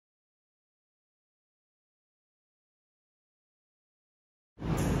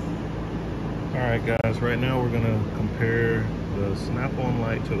Alright guys, right now we're going to compare the Snap-on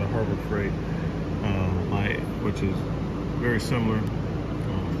light to the Harbor Freight light, which is very similar.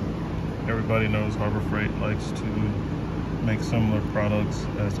 Everybody knows Harbor Freight likes to make similar products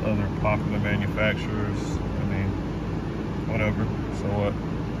as other popular manufacturers. I mean, whatever, so what,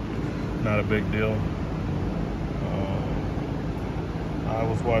 not a big deal. I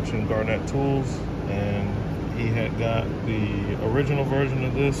was watching Garnett Tools and he had got the original version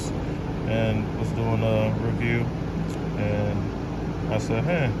of this and was doing a review, and I said,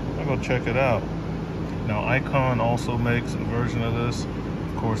 hey, I'm gonna check it out. Now Icon also makes a version of this.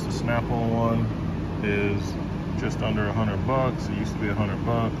 Of course, the Snap-on one is just under $100. It used to be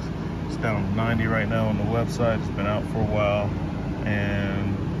 $100. It's down to 90 right now on the website. It's been out for a while.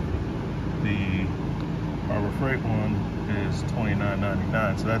 And the Harbor Freight one is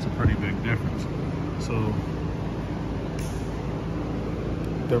 $29.99, so that's a pretty big difference. So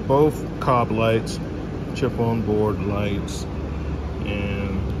they're both cob lights, chip on board lights,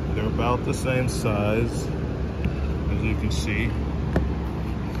 and they're about the same size, as you can see.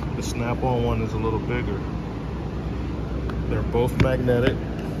 The Snap-on one is a little bigger. They're both magnetic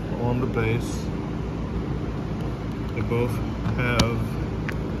on the base. They both have,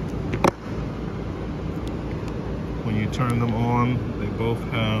 when you turn them on, they both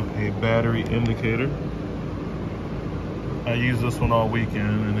have a battery indicator. I used this one all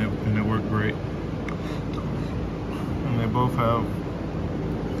weekend and it worked great. And they both have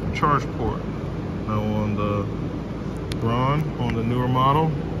a charge port. Now on the Braun, on the newer model,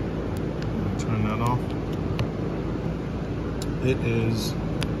 turn that off. It is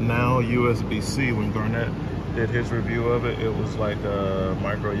now USB-C. When Garnett did his review of it, it was like a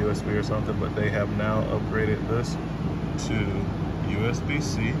micro USB or something, but they have now upgraded this to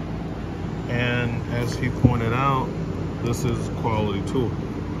USB-C. And as he pointed out, this is a quality tool.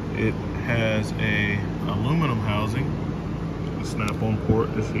 It has a aluminum housing. The Snap-on port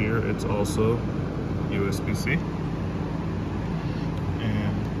is here. It's also USB-C.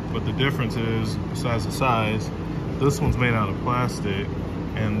 But the difference is, besides the size, this one's made out of plastic,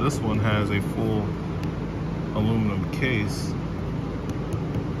 and this one has a full aluminum case,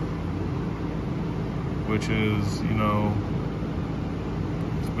 which is, you know,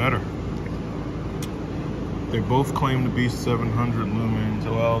 it's better. They both claim to be 700 lumens.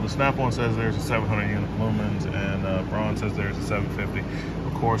 Well, the Snap-on says there's a 700 unit lumens, and Braun says there's a 750.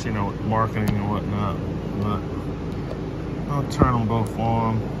 Of course, you know, marketing and whatnot, but I'll turn them both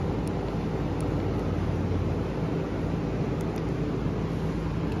on.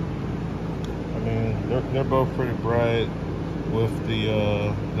 I mean, they're both pretty bright. With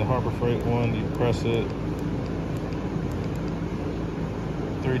the Harbor Freight one, you press it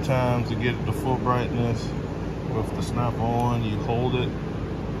 3 times to get it to full brightness. With the Snap-on, you hold it,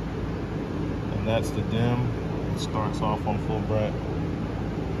 and that's the dim. It starts off on full bright.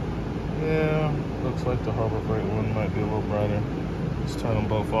 Yeah, looks like the Harbor Freight one might be a little brighter. Let's turn them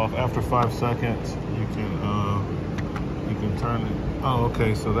both off. After 5 seconds, you can turn it. Oh,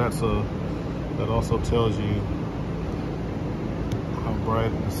 okay. So that also tells you how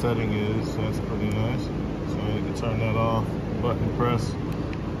bright the setting is. So that's pretty nice. So you can turn that off. Button press,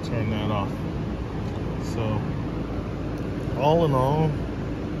 turn that off. So all in all,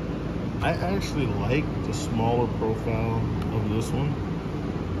 I actually like the smaller profile of this one.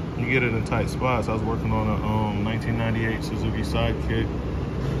 You get it in tight spots. I was working on a 1998 Suzuki Sidekick.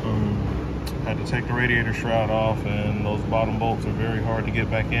 Had to take the radiator shroud off, and those bottom bolts are very hard to get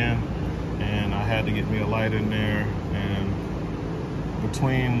back in. And I had to get me a light in there. And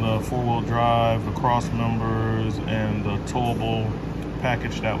between the 4-wheel drive, the cross members, and the towable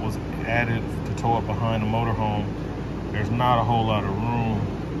package that was added to tow it behind the motorhome, there's not a whole lot of room.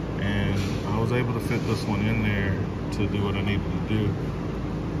 And I was able to fit this one in there to do what I needed to do.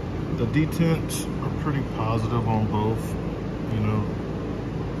 The detents are pretty positive on both, you know.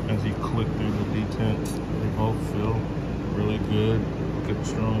 As you click through the detents, they both feel really good. Look at the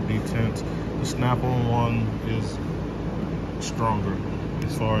strong detents. The Snap-on one is stronger.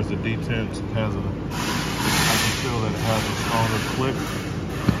 As far as the detents, it has I can feel that it has a stronger click.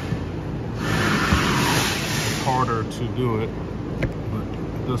 It's harder to do it, but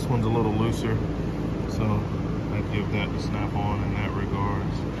this one's a little looser. So I give that to Snap-on in that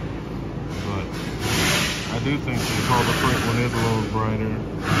regards. But I do think the Harbor Freight one is a little brighter.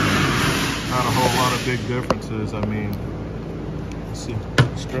 Not a whole lot of big differences. I mean, let's see,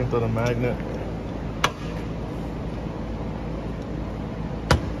 strength of the magnet.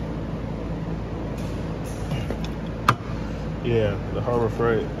 Yeah, the Harbor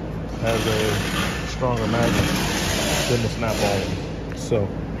Freight has a stronger magnet than the Snap-on. So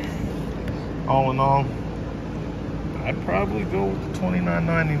all in all, I'd probably go with the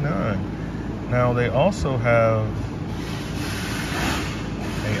 $29.99. Now they also have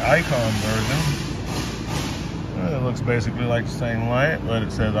a Icon version. It looks basically like the same light, but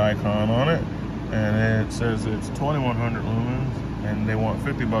it says Icon on it, and it says it's 2100 lumens, and they want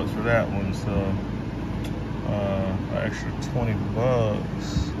 $50 for that one. So an extra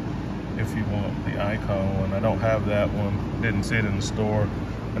 $20 if you want the Icon one. I don't have that one. Didn't see it in the store,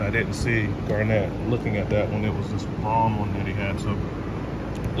 and I didn't see Garnett looking at that one. It was this Braun one that he had. So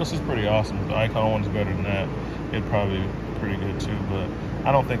this is pretty awesome. If the Icon one's better than that, it'd probably be pretty good too. But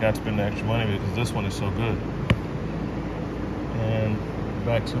I don't think I'd spend the extra money because this one is so good. And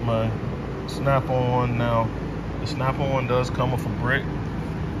back to my Snap-on one. Now, the Snap-on one does come with a brick.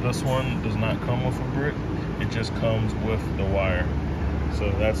 This one does not come with a brick. It just comes with the wire. So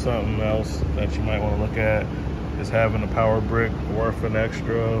that's something else that you might want to look at, is having a power brick worth an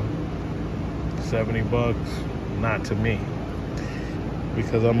extra $70. Not to me,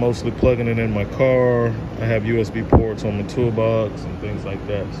 because I'm mostly plugging it in my car. I have USB ports on my toolbox and things like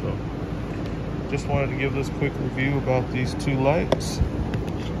that. So just wanted to give this quick review about these two lights.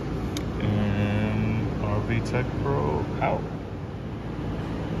 And RV Tech Pro out.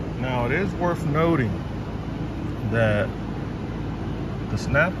 Now it is worth noting that the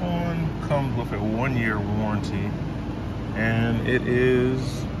Snap-on comes with a 1-year warranty, and it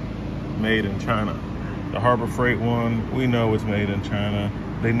is made in China. The Harbor Freight one, we know it's made in China.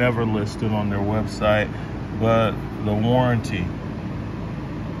 They never list it on their website, but the warranty,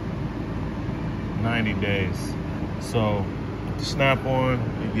 90 days. So the Snap-on,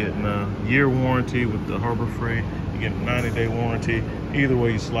 you're getting a year warranty. With the Harbor Freight, you're getting a 90-day warranty. Either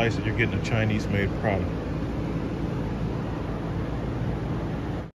way you slice it, you're getting a Chinese-made product.